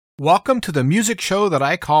Welcome to the music show that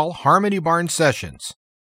I call Harmony Barn Sessions.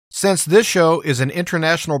 Since this show is an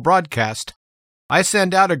international broadcast, I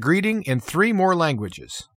send out a greeting in 3 more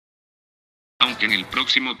languages. Aunque en el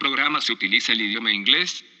próximo programa se utiliza el idioma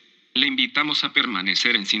inglés, le invitamos a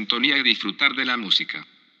permanecer en sintonía y disfrutar de la música.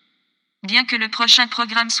 Bien que le prochain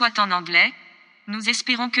programme soit en anglais, nous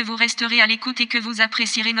espérons que vous resterez à l'écoute et que vous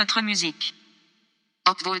apprécierez notre musique.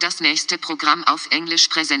 Obwohl das nächste Programm auf Englisch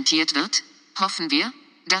präsentiert wird, hoffen wir,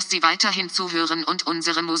 dass Sie weiterhin zuhören und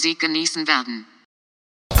unsere Musik genießen werden.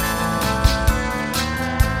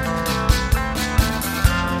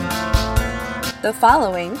 The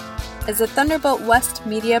following is a Thunderbolt West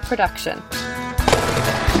media production.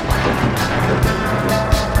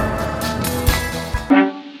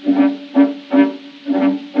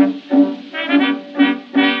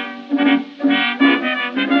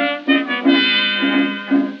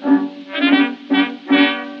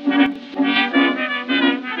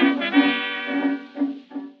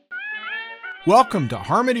 Welcome to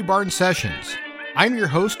Harmony Barn Sessions. I'm your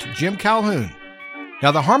host, Jim Calhoun.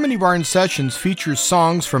 Now, the Harmony Barn Sessions features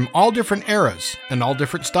songs from all different eras and all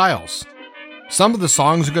different styles. Some of the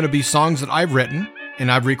songs are going to be songs that I've written and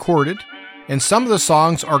I've recorded, and some of the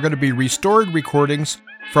songs are going to be restored recordings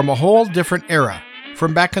from a whole different era,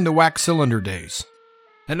 from back in the wax cylinder days.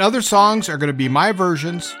 And other songs are going to be my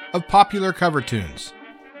versions of popular cover tunes.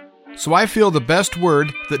 So I feel the best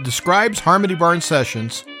word that describes Harmony Barn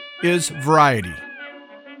Sessions is variety.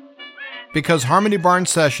 Because Harmony Barn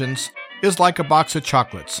Sessions is like a box of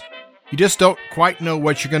chocolates. You just don't quite know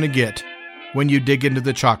what you're going to get when you dig into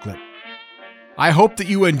the chocolate. I hope that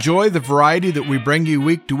you enjoy the variety that we bring you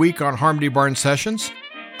week to week on Harmony Barn Sessions.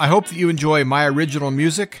 I hope that you enjoy my original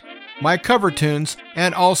music, my cover tunes,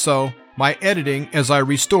 and also my editing as I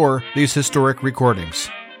restore these historic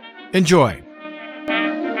recordings. Enjoy.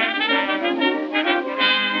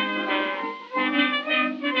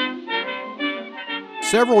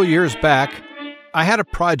 Several years back, I had a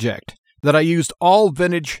project that I used all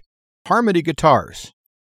vintage Harmony guitars.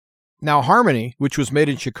 Now, Harmony, which was made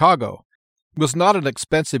in Chicago, was not an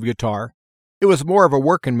expensive guitar. It was more of a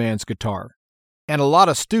working man's guitar. And a lot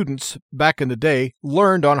of students back in the day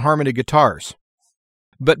learned on Harmony guitars.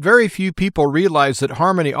 But very few people realized that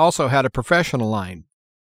Harmony also had a professional line.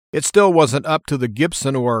 It still wasn't up to the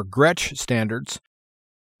Gibson or Gretsch standards,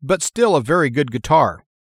 but still a very good guitar.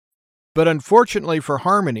 But unfortunately for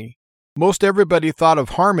Harmony, most everybody thought of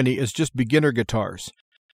Harmony as just beginner guitars,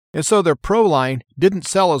 and so their Pro line didn't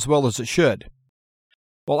sell as well as it should.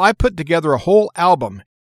 Well, I put together a whole album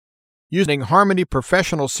using Harmony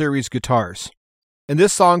Professional Series guitars, and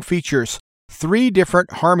this song features 3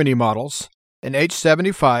 different Harmony models, an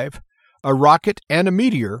H75, a Rocket, and a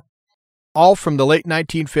Meteor, all from the late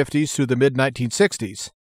 1950s through the mid-1960s,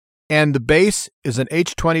 and the bass is an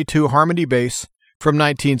H22 Harmony bass from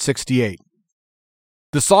 1968.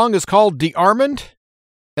 The song is called Die Armand,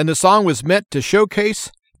 and the song was meant to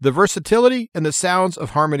showcase the versatility and the sounds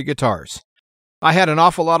of Harmony guitars. I had an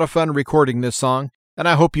awful lot of fun recording this song, and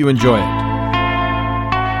I hope you enjoy it.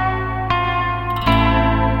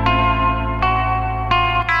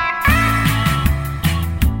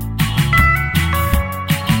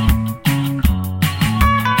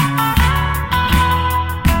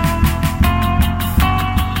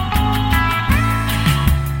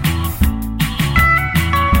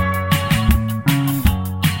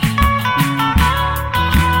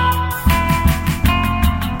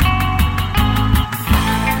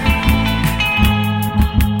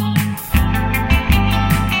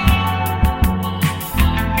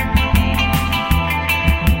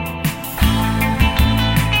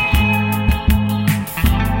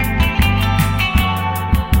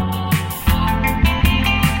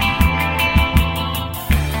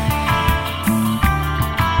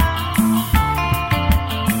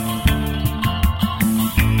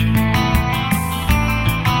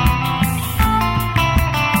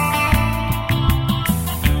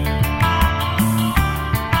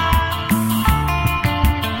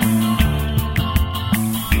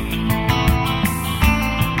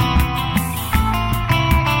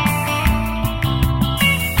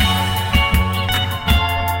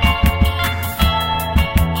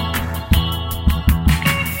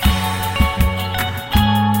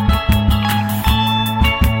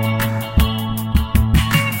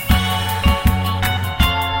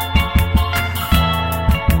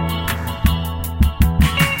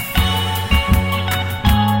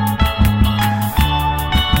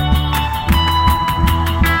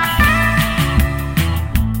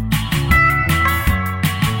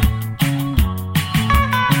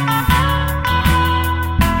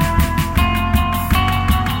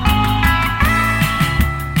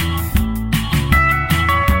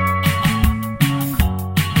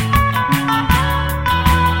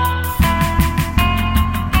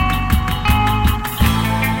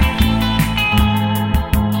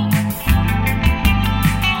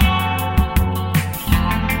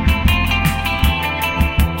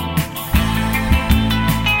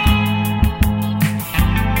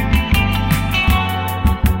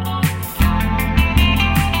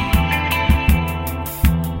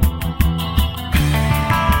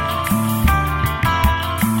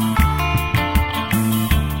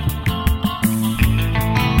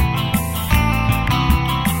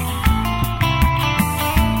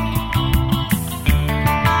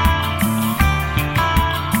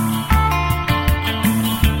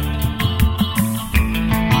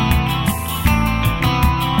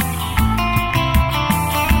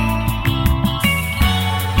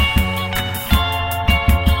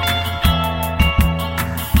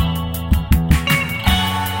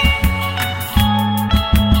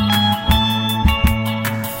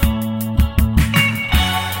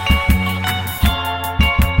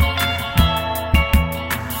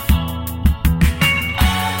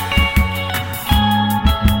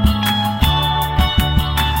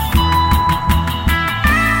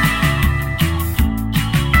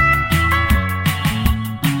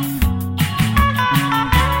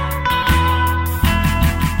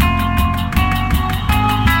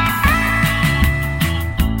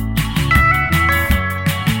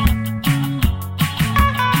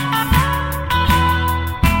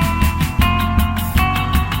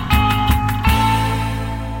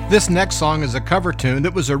 This next song is a cover tune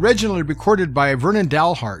that was originally recorded by Vernon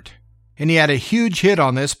Dalhart, and he had a huge hit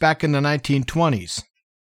on this back in the 1920s.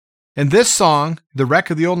 And this song, The Wreck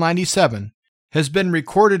of the Old 97, has been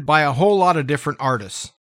recorded by a whole lot of different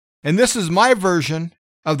artists. And this is my version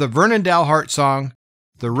of the Vernon Dalhart song,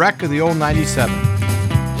 The Wreck of the Old 97.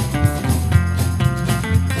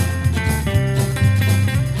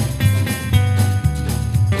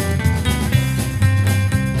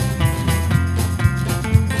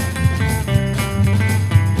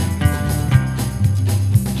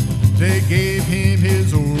 They gave him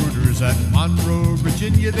his orders at Monroe,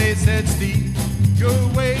 Virginia. They said, Steve, go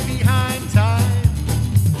way behind time.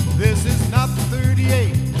 This is not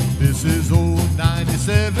 38, this is old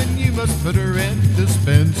 97. You must put her in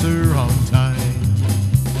dispenser on time.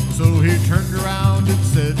 So he turned around and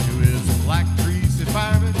said to his black greasy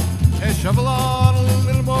fireman, hey, shovel on a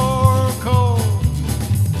little more coal.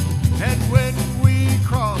 And when we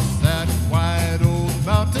cross that wide old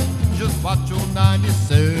mountain, just watch old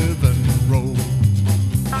 97 roll.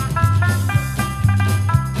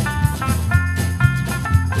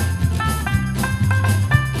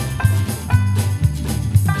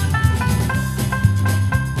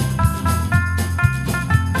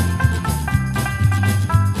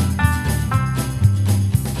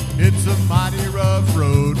 It's a mighty rough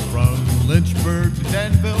road from Lynchburg to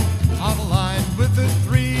Danville, on a line with a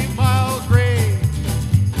 3-mile grade.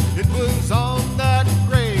 It was on that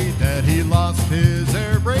grade that he lost his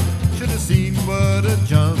air brake. Should have seen what a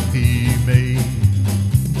jump he made.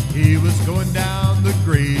 He was going down the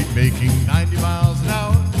grade, making 90 miles an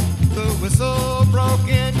hour. The whistle broke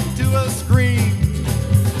into a scream.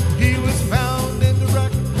 He was found in the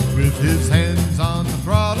wreck with his hands on the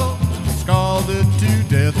throttle, scalded to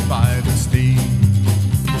death by the steam.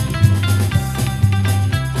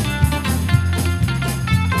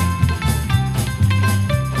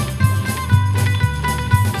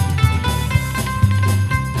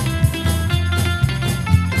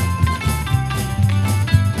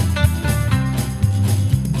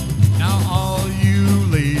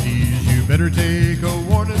 Better take a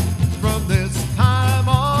warning from this time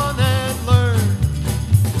on and learn.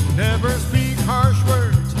 Never speak harsh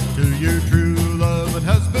words to your true love and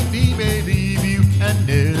husband. He may leave you and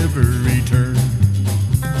never return.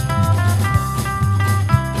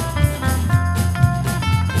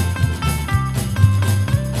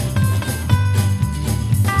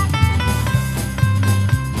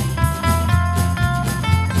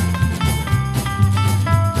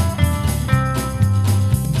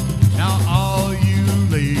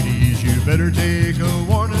 Better take a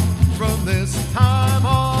warning from this time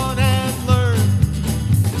on and learn.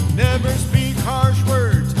 Never speak harsh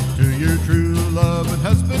words to your true love and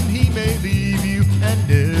husband. He may leave you and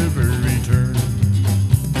never return.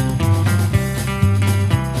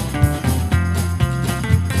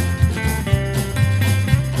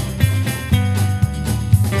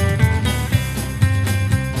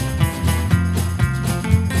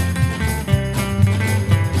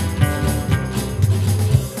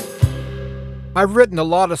 I've written a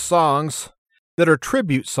lot of songs that are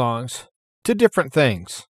tribute songs to different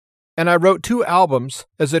things, and I wrote 2 albums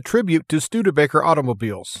as a tribute to Studebaker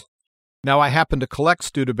automobiles. Now, I happen to collect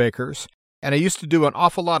Studebakers, and I used to do an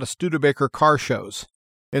awful lot of Studebaker car shows,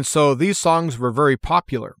 and so these songs were very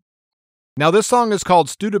popular. Now, this song is called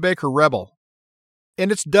Studebaker Rebel,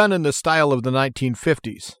 and it's done in the style of the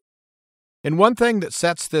 1950s. And one thing that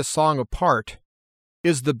sets this song apart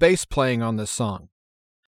is the bass playing on this song.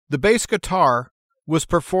 The bass guitar was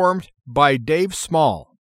performed by Dave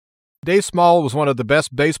Small. Dave Small was one of the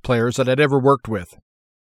best bass players that I'd ever worked with,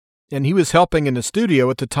 and he was helping in the studio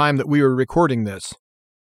at the time that we were recording this.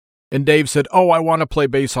 And Dave said, "Oh, I want to play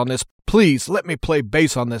bass on this. Please, let me play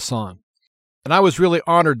bass on this song." And I was really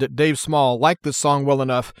honored that Dave Small liked this song well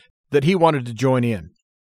enough that he wanted to join in.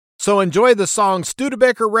 So enjoy the song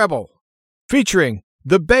Studebaker Rebel, featuring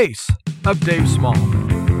the bass of Dave Small.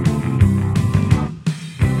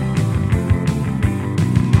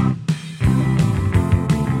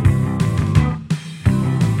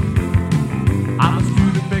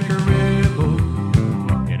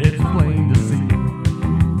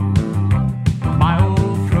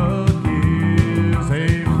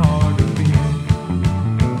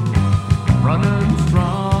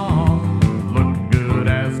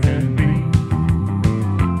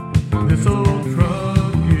 This old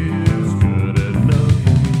truck is good enough.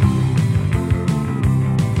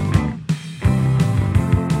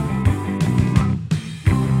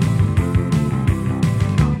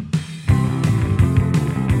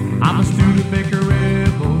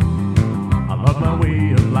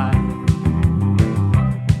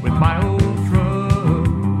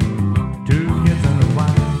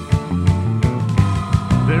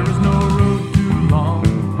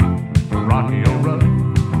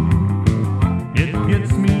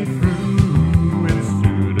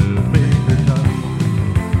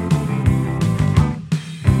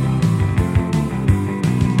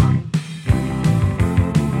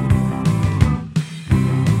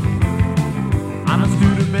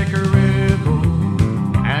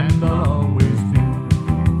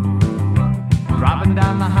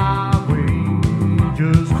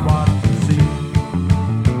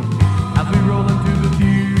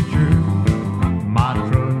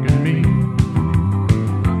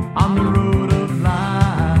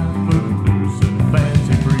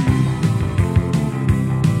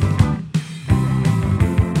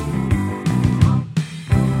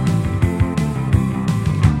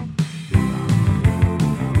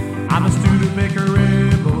 make a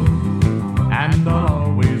rebel, and I'll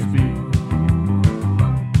always be.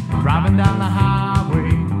 Driving down the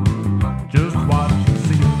highway, just watch and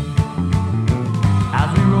see. As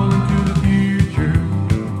we roll into the future,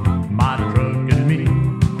 my truck and me.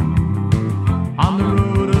 On the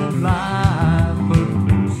road of life,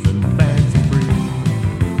 footloose and fancy free.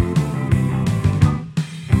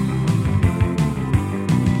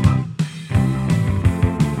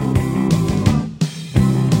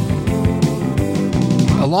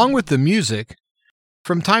 Along with the music,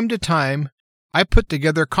 from time to time, I put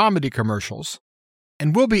together comedy commercials,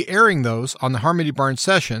 and we'll be airing those on the Harmony Barn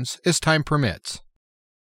Sessions as time permits.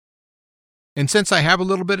 And since I have a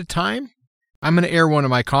little bit of time, I'm going to air one of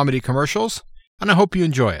my comedy commercials, and I hope you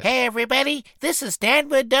enjoy it. Hey everybody, this is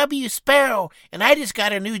Danwood W. Sparrow, and I just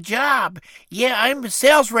got a new job. Yeah, I'm a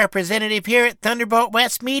sales representative here at Thunderbolt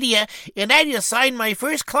West Media, and I just signed my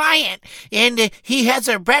first client, and he has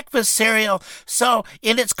a breakfast cereal,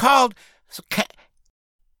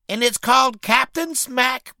 and it's called Captain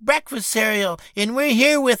Smack Breakfast Cereal, and we're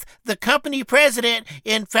here with the company president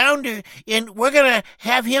and founder, and we're gonna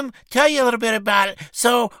have him tell you a little bit about it.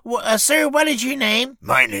 So, sir, what is your name?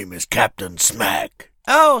 My name is Captain Smack.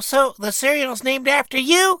 Oh, so the cereal's named after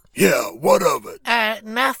you? Yeah, what of it?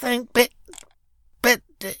 Nothing, but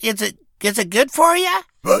is it good for you?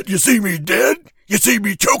 But you see me dead? You see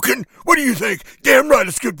me choking? What do you think? Damn right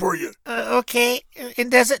it's good for you. Okay.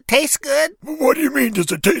 And does it taste good? What do you mean,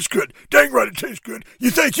 does it taste good? Dang right it tastes good.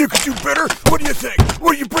 You think you could do better? What do you think?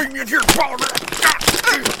 What do you bring me in here? Of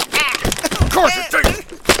course it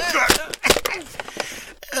tastes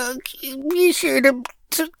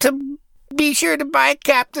good. Be sure to buy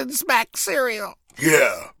Captain Smack cereal.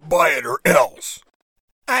 Yeah, buy it or else.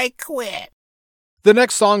 I quit. The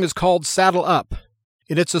next song is called Saddle Up,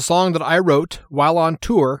 and it's a song that I wrote while on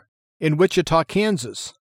tour in Wichita,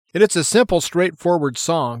 Kansas. And it's a simple, straightforward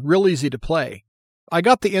song, real easy to play. I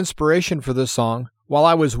got the inspiration for this song while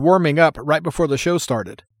I was warming up right before the show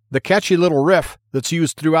started. The catchy little riff that's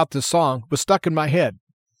used throughout this song was stuck in my head.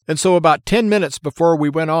 And so about 10 minutes before we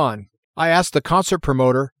went on, I asked the concert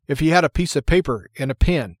promoter if he had a piece of paper and a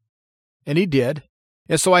pen. And he did.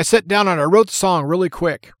 And so I sat down and I wrote the song really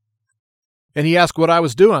quick. And he asked what I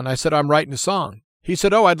was doing. I said, I'm writing a song. He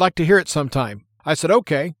said, oh, I'd like to hear it sometime. I said,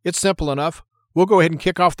 okay, it's simple enough. We'll go ahead and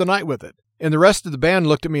kick off the night with it. And the rest of the band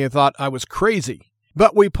looked at me and thought I was crazy.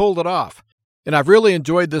 But we pulled it off. And I've really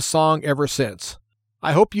enjoyed this song ever since.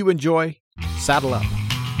 I hope you enjoy Saddle Up.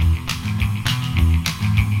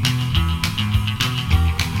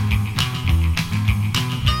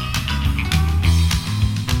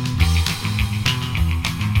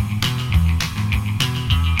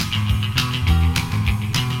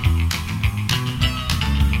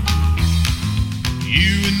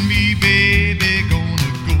 You and me, baby,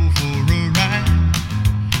 gonna go for a ride.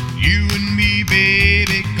 You and me,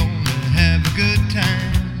 baby, gonna have a good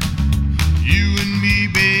time. You and me,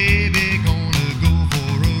 baby, gonna go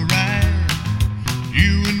for a ride.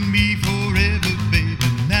 You and me forever, baby,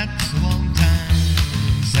 that's a long time.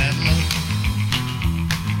 Saddle up.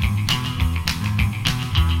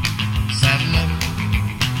 Saddle up.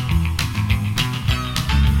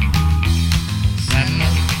 Saddle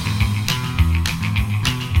up.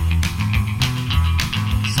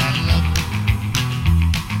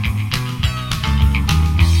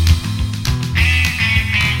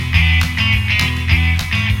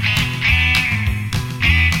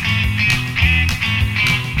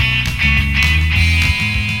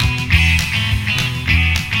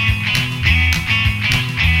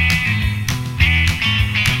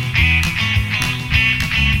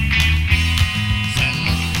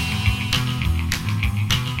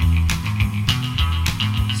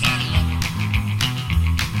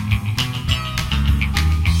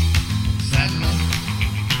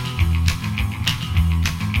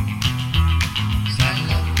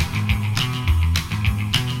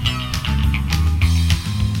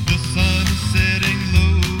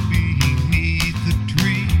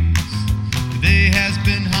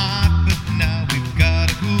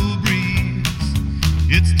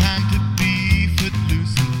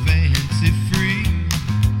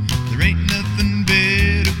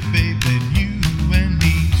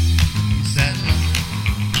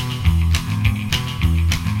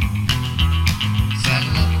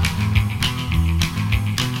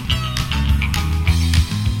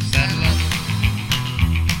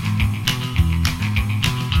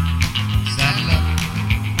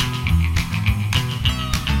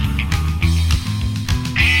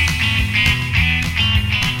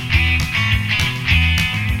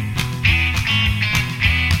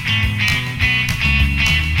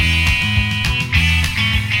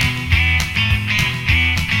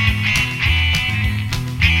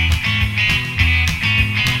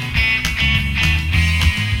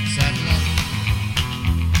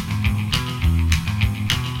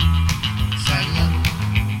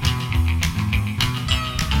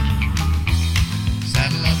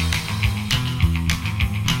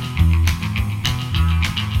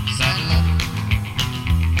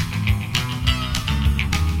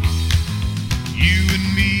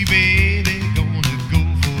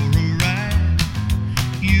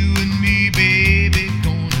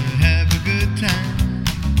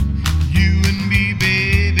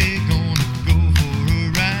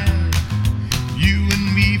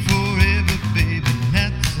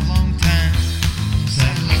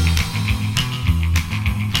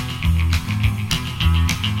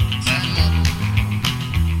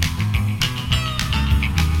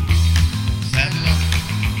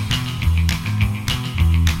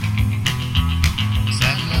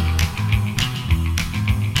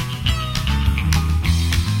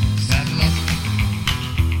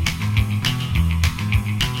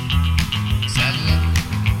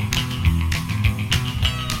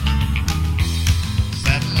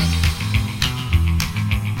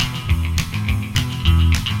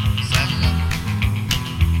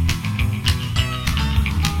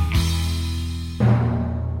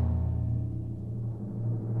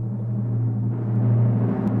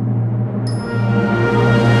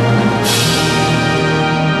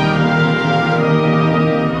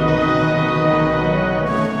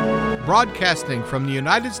 broadcasting from the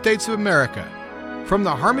United States of America. From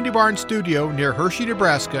the Harmony Barn studio near Hershey,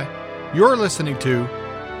 Nebraska, you're listening to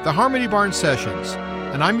the Harmony Barn Sessions,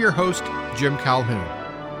 and I'm your host, Jim Calhoun.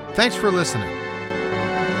 Thanks for listening.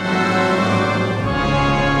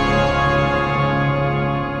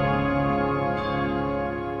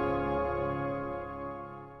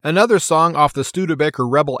 Another song off the Studebaker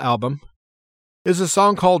Rebel album is a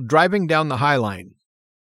song called Driving Down the High Line.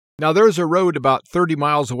 Now, there's a road about 30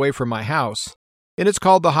 miles away from my house, and it's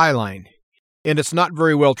called the High Line, and it's not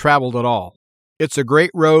very well traveled at all. It's a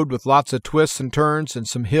great road with lots of twists and turns and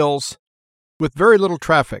some hills with very little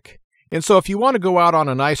traffic. And so if you want to go out on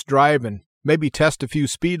a nice drive and maybe test a few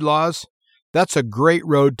speed laws, that's a great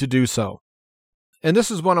road to do so. And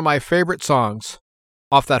this is one of my favorite songs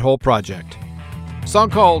off that whole project. A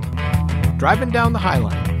song called Driving Down the High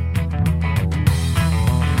Line.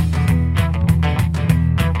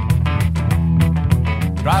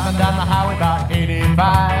 Driving down the highway about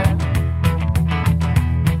 85.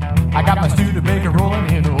 I got my Studebaker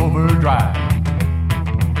rolling in overdrive.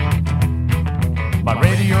 My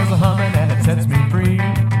radio's a-humming and it sets me free.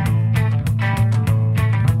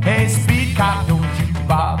 Hey, speed cop, don't you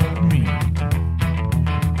bother me.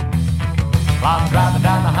 I'm driving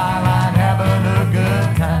down the high line, having a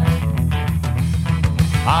good time.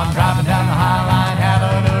 I'm driving down the high line,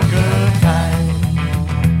 having a good time.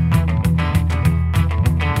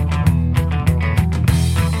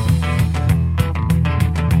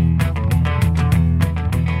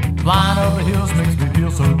 Flying over hills makes me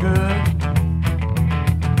feel so good.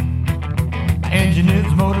 My engine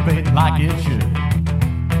is motivated like it should.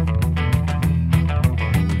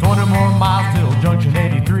 20 more miles till junction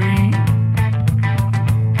 83.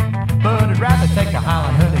 But I'd rather take a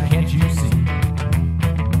Highline, honey, can't you see?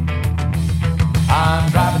 I'm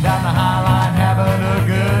driving down the Highline, having a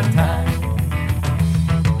good time.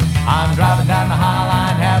 I'm driving down the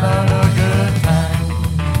Highline, having a good time.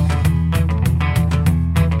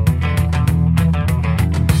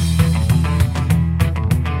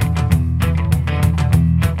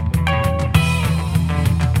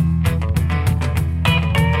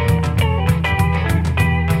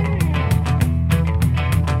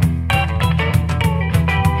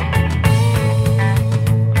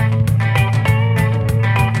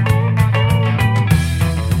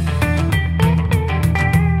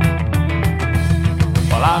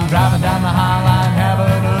 Driving down the high line,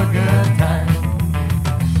 having a good time.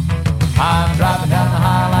 I'm driving down the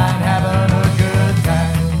high line, having a good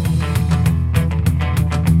time.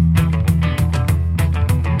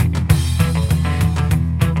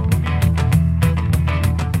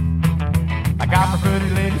 I got my pretty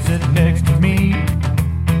lady sitting next to me.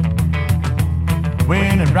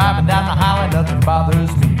 When I'm driving down the highway, nothing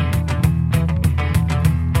bothers me.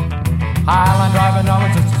 Highline driving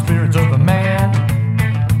always is the spirits of a man.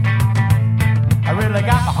 I really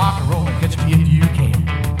got my rock and roll and catch me if you can.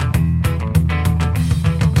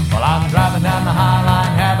 Well, I'm driving down the high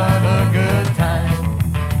line, having a good time.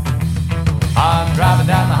 I'm driving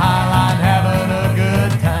down the high line, having a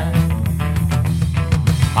good time.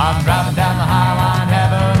 I'm driving down the high line,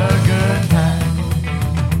 having a good time.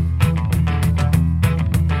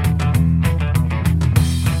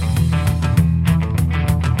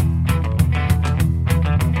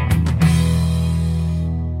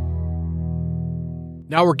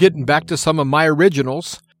 Now we're getting back to some of my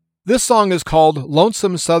originals. This song is called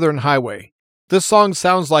Lonesome Southern Highway. This song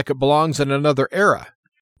sounds like it belongs in another era.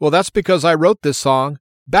 Well, that's because I wrote this song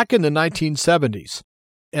back in the 1970s,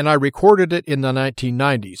 and I recorded it in the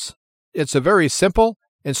 1990s. It's a very simple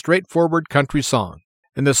and straightforward country song.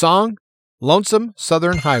 And the song, Lonesome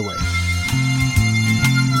Southern Highway.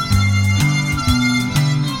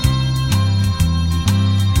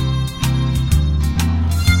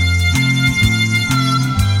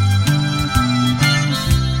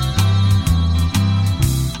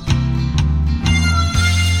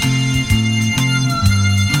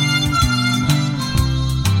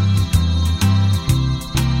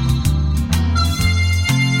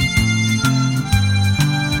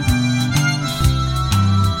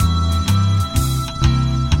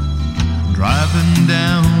 Driving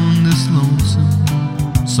down this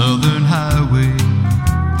lonesome southern highway,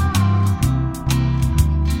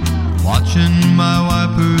 watching my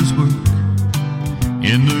wipers work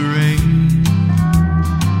in the rain.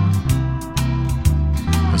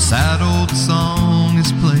 A sad old song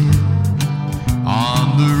is playing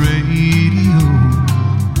on the radio,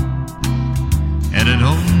 and it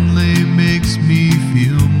only makes me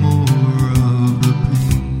feel more of the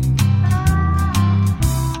pain.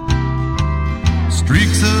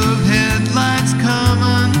 Streaks of headlights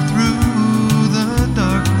coming through the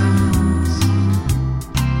darkness,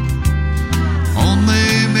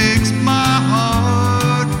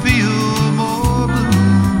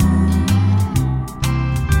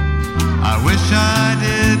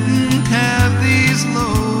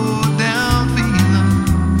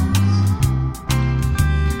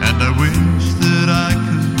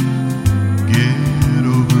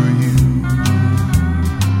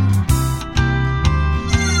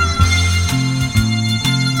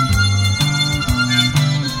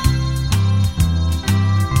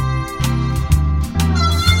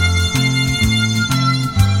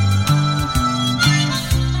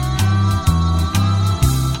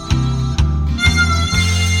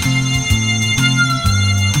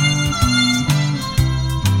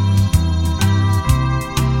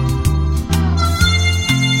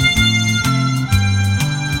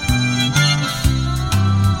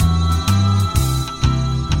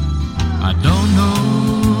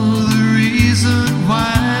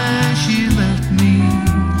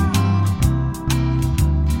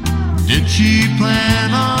 Did she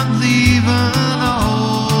plan on leaving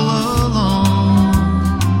all alone?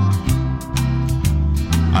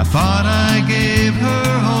 I thought I gave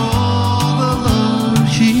her all the love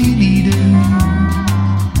she needed,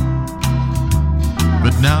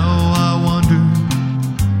 but now I wonder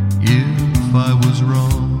if I was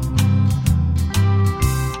wrong.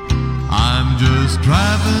 I'm just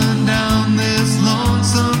driving down this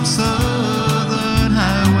lonesome southern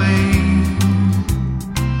highway,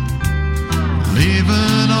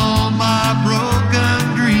 leaving all my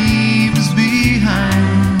broken dreams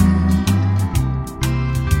behind.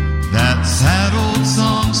 That sad old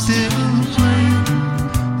song still playing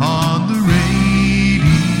on the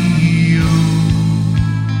radio.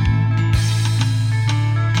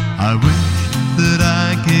 I wish that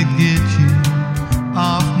I could get you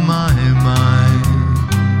off my mind.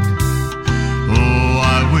 Oh,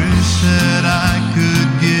 I wish that I could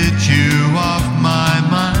get you off my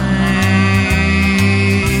mind.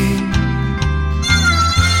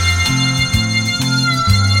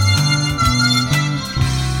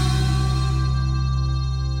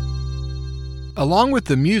 Along with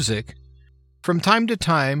the music, from time to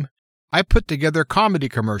time, I put together comedy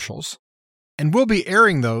commercials, and we'll be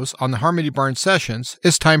airing those on the Harmony Barn Sessions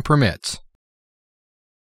as time permits.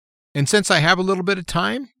 And since I have a little bit of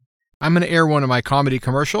time, I'm going to air one of my comedy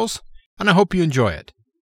commercials, and I hope you enjoy it.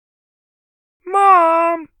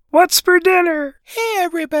 Mom, what's for dinner? Hey,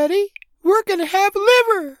 everybody, we're gonna have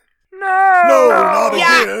liver. No, not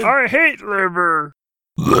again. I hate liver.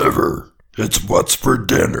 Liver, it's what's for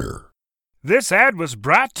dinner. This ad was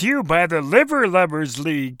brought to you by the Liver Lovers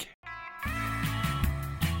League.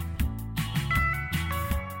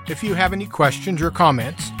 If you have any questions or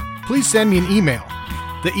comments, please send me an email.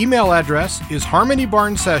 The email address is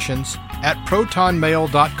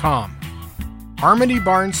harmonybarnsessions@protonmail.com.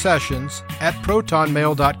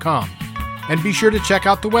 harmonybarnsessions@protonmail.com. And be sure to check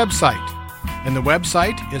out the website. And the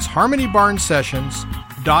website is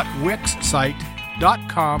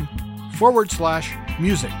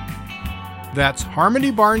harmonybarnsessions.wixsite.com/music. That's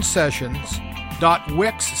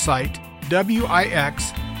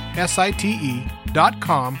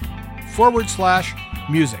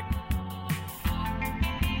harmonybarnsessions.wixsite.com/music.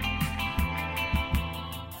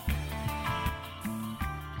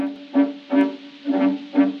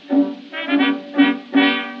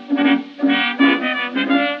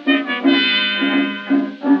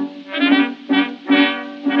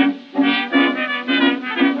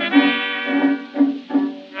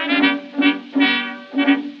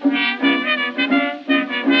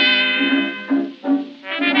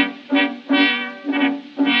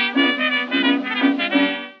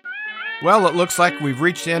 Well, it looks like we've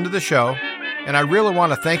reached the end of the show, and I really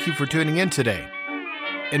want to thank you for tuning in today.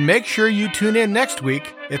 And make sure you tune in next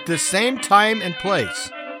week at this same time and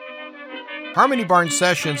place. Harmony Barn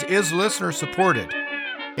Sessions is listener supported,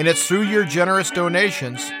 and it's through your generous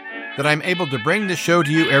donations that I'm able to bring the show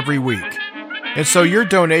to you every week. And so your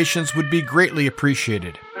donations would be greatly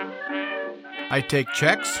appreciated. I take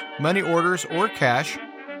checks, money orders, or cash.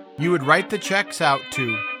 You would write the checks out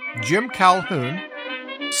to Jim Calhoun,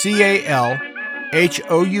 C-A-L-H-O-U-N,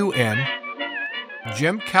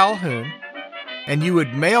 Jim Calhoun, and you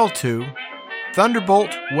would mail to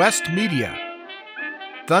Thunderbolt West Media,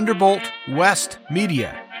 Thunderbolt West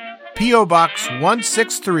Media, P.O. Box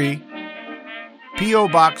 163, P.O.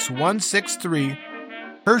 Box 163,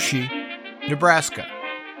 Hershey, Nebraska,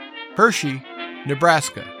 Hershey,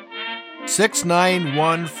 Nebraska,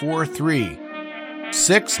 69143,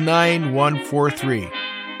 69143.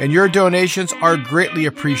 And your donations are greatly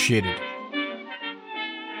appreciated.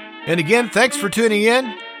 And again, thanks for tuning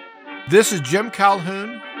in. This is Jim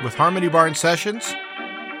Calhoun with Harmony Barn Sessions,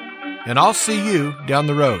 and I'll see you down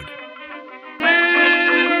the road.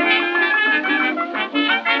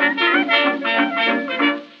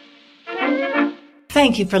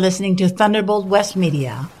 Thank you for listening to Thunderbolt West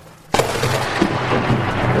Media.